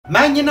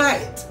Man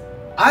United,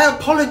 I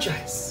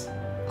apologise.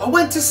 I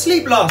went to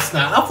sleep last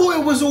night. I thought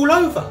it was all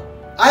over.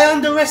 I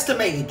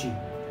underestimated you.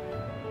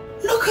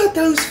 Look at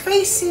those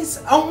faces,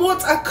 and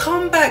what a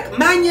comeback.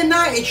 Man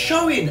United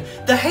showing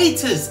the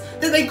haters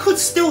that they could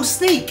still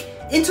sneak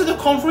into the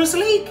Conference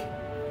League.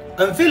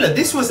 And Villa,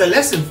 this was a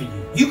lesson for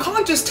you. You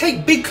can't just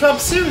take big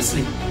clubs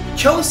seriously.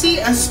 Chelsea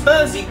and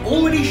Spursy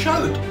already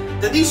showed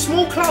that these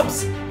small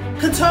clubs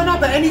can turn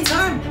up at any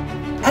time.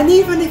 And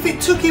even if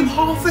it took him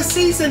half a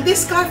season,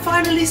 this guy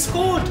finally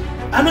scored.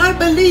 And I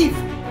believe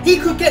he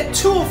could get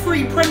 2 or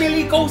 3 Premier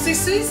League goals this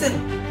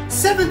season.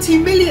 70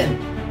 million.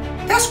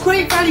 That's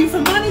great value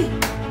for money.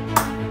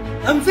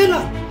 And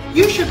Villa,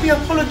 you should be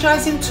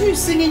apologising too,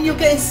 singing you're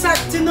getting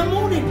sacked in the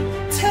morning.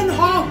 Ten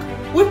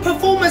Hag, with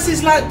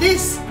performances like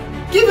this,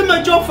 give him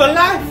a job for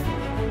life.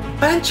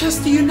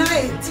 Manchester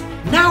United,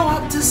 now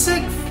up to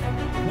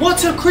 6th.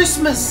 What a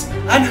Christmas.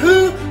 And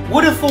who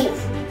would have thought?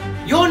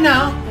 You're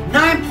now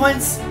 9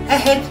 points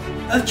ahead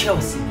of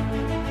Chelsea.